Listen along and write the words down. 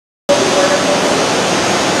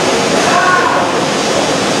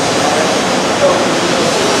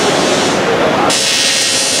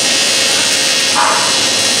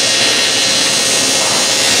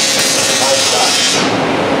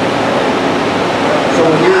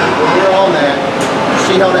when you're on that,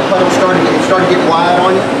 see how that puddle started getting wide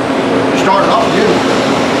on you? You started off beautiful.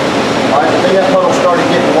 All right, but then that puddle started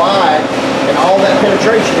getting wide, and all that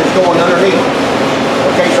penetration is going underneath.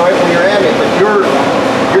 Okay, so right when you're at it, but your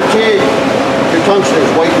TIG, your tungsten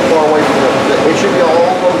is way too far away from it should be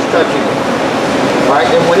almost touching it. All right,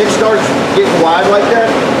 and when it starts getting wide like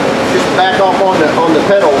that, just back off on the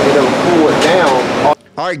pedal, it'll cool it down.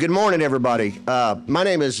 All right, good morning, everybody. My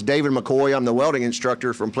name is David McCoy. I'm the welding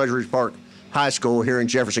instructor from Pleasure Ridge Park High School here in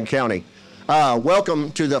Jefferson County.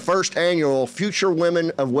 Welcome to the first annual Future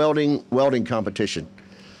Women of Welding competition.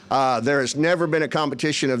 There has never been a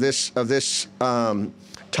competition of this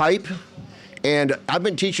type, and I've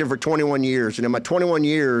been teaching for 21 years, and in my 21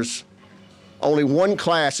 years, only one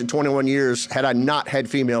class in 21 years had I not had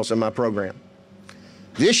females in my program.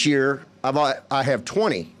 This year, I have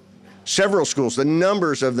 20. Several schools. The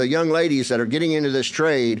numbers of the young ladies that are getting into this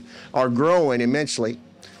trade are growing immensely.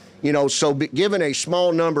 You know, so given a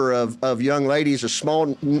small number of young ladies, a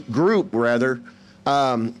small group rather,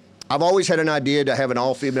 I've always had an idea to have an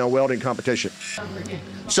all-female welding competition.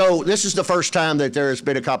 So this is the first time that there has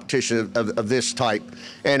been a competition of this type.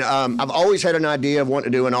 And I've always had an idea of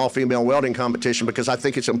wanting to do an all-female welding competition because I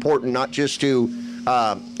think it's important not just to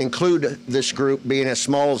include this group being as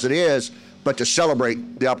small as it is, but to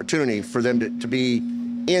celebrate the opportunity for them to be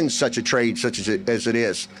in such a trade such as it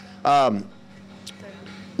is.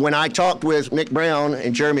 When I talked with Nick Brown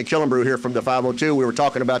and Jeremy Killenbrew here from the 502, we were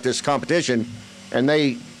talking about this competition, and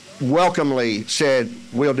they welcomely said,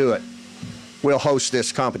 we'll do it. We'll host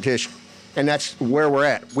this competition. And that's where we're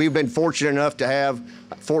at. We've been fortunate enough to have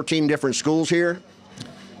 14 different schools here,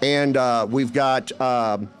 and we've got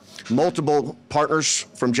multiple partners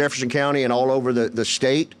from Jefferson County and all over the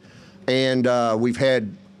state. And we've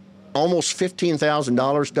had almost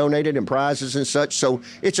 $15,000 donated in prizes and such, so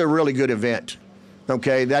it's a really good event.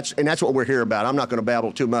 Okay, that's what we're here about. I'm not going to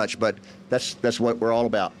babble too much, but that's what we're all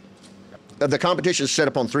about. The competition is set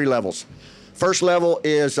up on 3 levels. First level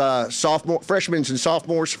is freshmen and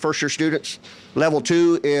sophomores, first-year students. Level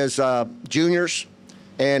 2 is juniors,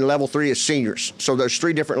 and level 3 is seniors. So there's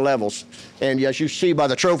 3 different levels. And as you see by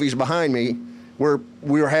the trophies behind me,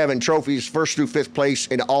 we're having trophies 1st through 5th place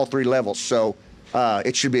in all 3 levels. So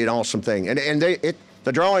it should be an awesome thing. And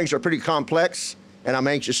the drawings are pretty complex, and I'm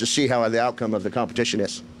anxious to see how the outcome of the competition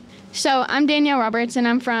is. So I'm Danielle Roberts, and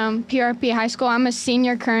I'm from PRP High School. I'm a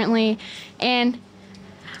senior currently, and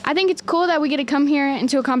I think it's cool that we get to come here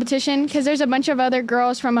into a competition because there's a bunch of other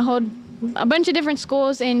girls from a bunch of different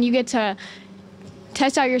schools, and you get to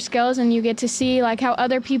test out your skills, and you get to see like how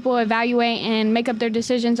other people evaluate and make up their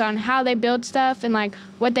decisions on how they build stuff and like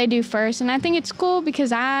what they do first. And I think it's cool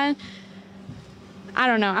because I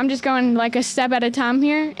don't know, I'm just going like a step at a time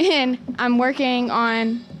here, and I'm working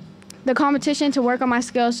on the competition to work on my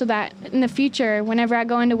skills so that in the future, whenever I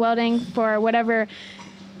go into welding for whatever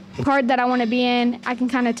part that I want to be in, I can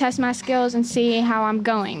kind of test my skills and see how I'm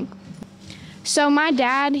going. So my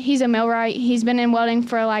dad, he's a millwright. He's been in welding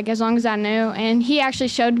for like as long as I knew, and he actually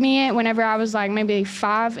showed me it whenever I was like maybe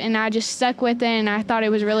 5, and I just stuck with it, and I thought it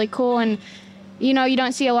was really cool. And you know, you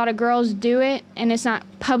don't see a lot of girls do it, and it's not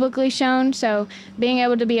publicly shown, so being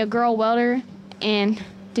able to be a girl welder and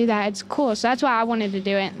do that, it's cool. So that's why I wanted to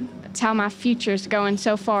do it. That's how my future's going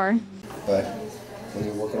so far. But when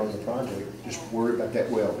you're working on the project, just worry about that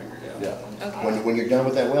weld. Yeah. Okay. When you're done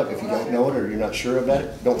with that weld, if you don't know it or you're not sure about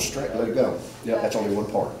it, don't stress, let it go. Yeah. That's only one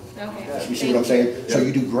part. Okay. You see what I'm saying? Yeah. So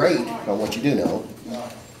you do great on what you do know,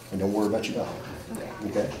 and don't worry about your dollar.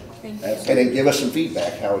 Okay? Thank you. And then give us some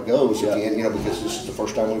feedback how it goes at the end, you know, because this is the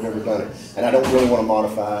first time we've ever done it. And I don't really want to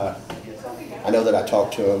modify. I know that I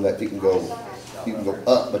talked to them that you can go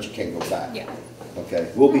up, but you can't go back. Yeah.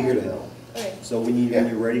 Okay? We'll be here to help. Okay. So when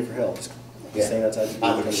you're ready for help, just stand outside the door.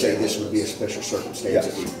 I would say this would be a special circumstance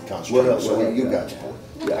that we concentrate We'll help. on. So you got you.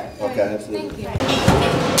 Yeah. Okay? Absolutely. Thank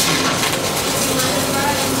you.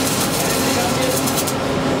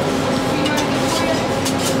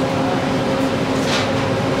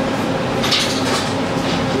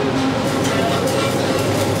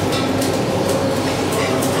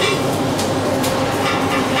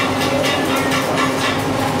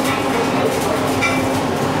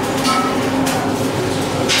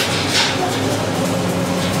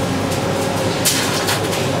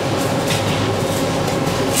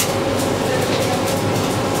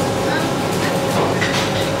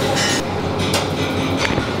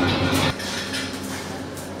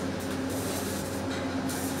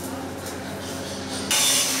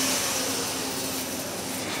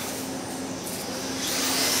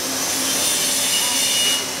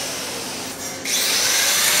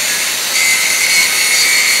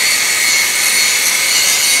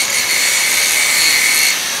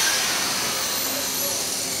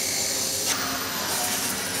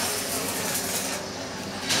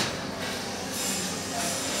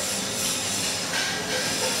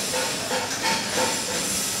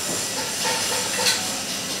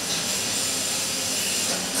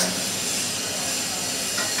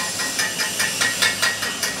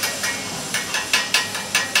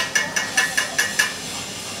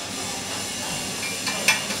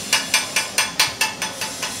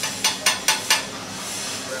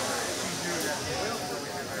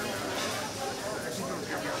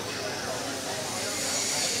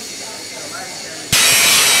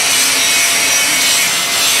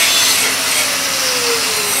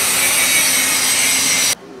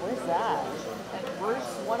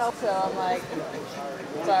 I'm like,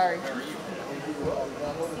 sorry. You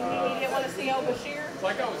didn't want to see old Bashir? It's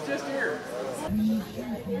like I was just here.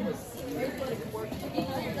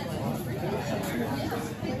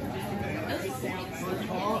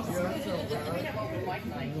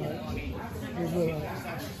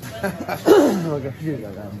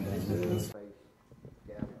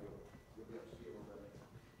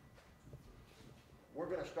 We're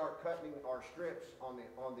going to start cutting our strips on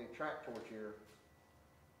the track torch here,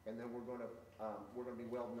 and then we're going to be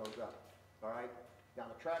welding those up. All right. Now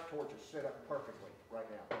the track torch is set up perfectly right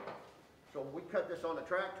now. So when we cut this on the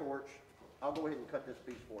track torch, I'll go ahead and cut this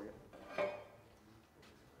piece for you.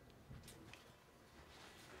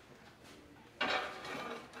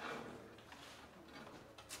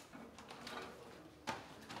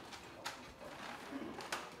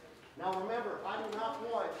 Now remember, I do not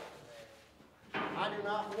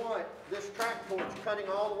want this track torch cutting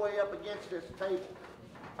all the way up against this table.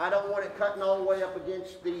 I don't want it cutting all the way up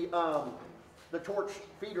against the torch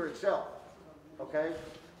feeder itself, okay?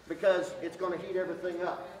 Because it's going to heat everything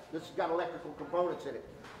up. This has got electrical components in it.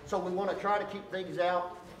 So we want to try to keep things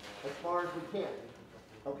out as far as we can,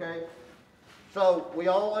 okay? So we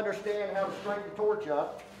all understand how to straighten the torch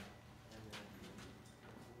up.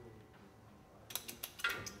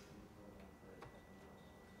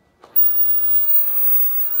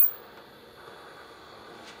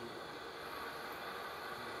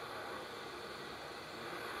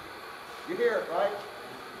 You hear it, right?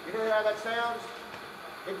 You hear how that sounds?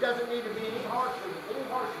 It doesn't need to be any harsher than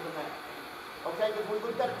that. Okay, because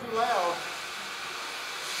we've got it too loud.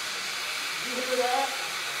 You hear that?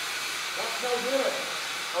 That's so good.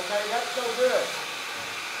 Okay, that's so good.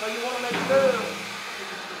 So you want to make sure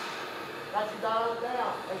that you dial it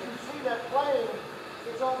down. As you see that flame,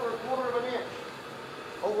 it's over 1/4 of an inch.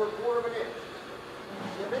 Over 1/4 of an inch.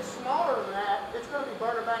 If it's smaller than that, it's going to be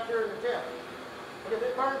burning back here in the tip. But if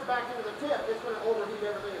it burns back into the tip, it's going to overheat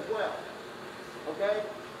everything as well. Okay?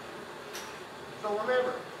 So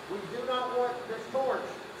remember, we do not want this torch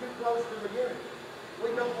too close to the unit.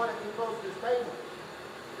 We don't want it too close to this table.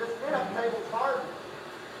 This fit-up table is hardened.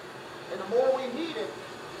 And the more we heat it,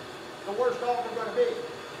 the worse off we're going to be.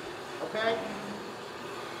 Okay?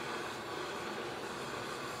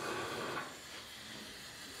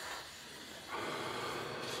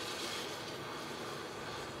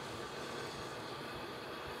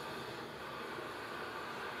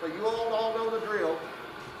 So you all know the drill.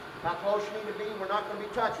 How close you need to be. We're not going to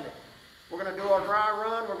be touching it. We're going to do our dry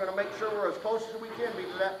run. We're going to make sure we're as close as we can be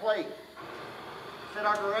to that plate. Set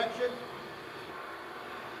our direction.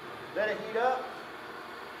 Let it heat up.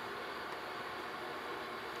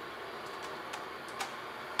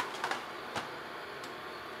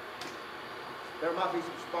 There might be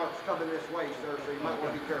some sparks coming this way, sir, so you might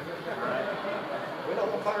want to be careful. We don't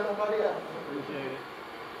want to fire nobody up. Appreciate it.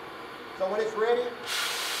 So when it's ready,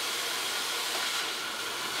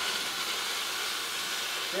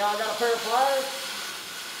 see how I got a pair of pliers?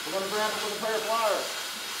 We're going to grab it with a pair of pliers.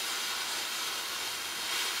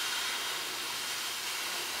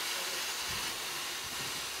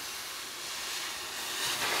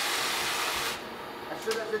 As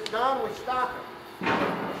soon as it's done, we stop it.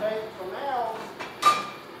 Okay, so now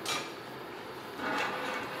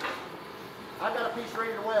I've got a piece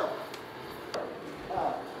ready to weld.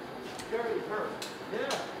 Jerry is hurt.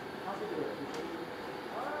 Yeah. How's he doing?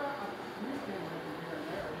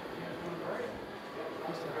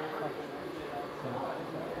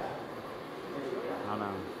 I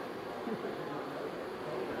know.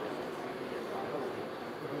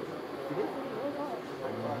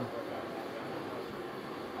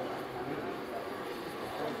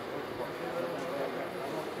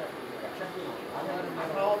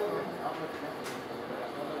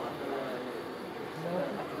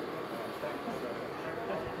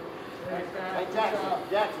 Hey,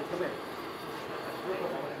 Jackson, come here.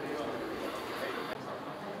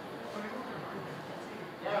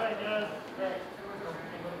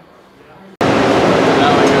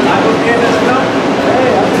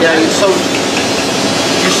 Yeah, so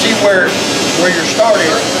you see where you're starting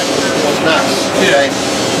was nice, okay?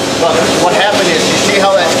 But what happened is, you see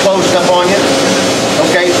how that's closed up on you?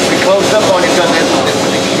 Okay, it closed up on you because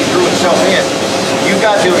the heat drew itself in. You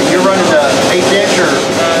got to, you're running the 1/8 inch or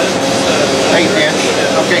 1/8 inch.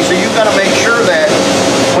 Okay, so you've got to make sure that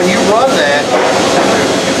when you run that,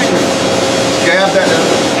 jab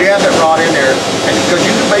that rod in there, and because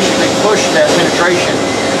you can basically push that penetration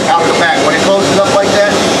out the back. When it closes up like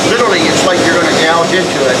that, literally it's like you're going to gouge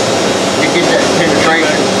into it to get that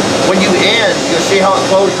penetration. When you end, you'll see how it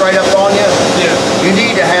closed right up on you? Yeah. You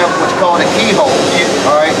need to have what's called a keyhole,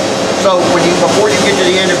 all right? So before you get to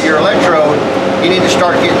the end of your electrode, you need to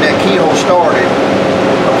start getting that keyhole started,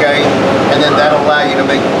 okay? And then that'll allow you to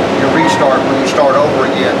make your restart when you start over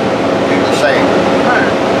again, do the same,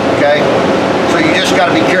 okay? So you just got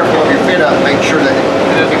to be careful of your fit up, make sure that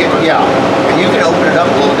yeah. And you can open it up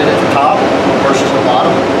a little bit at the top versus the bottom.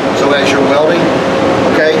 So as you're welding,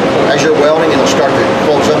 okay, as you're welding, it'll start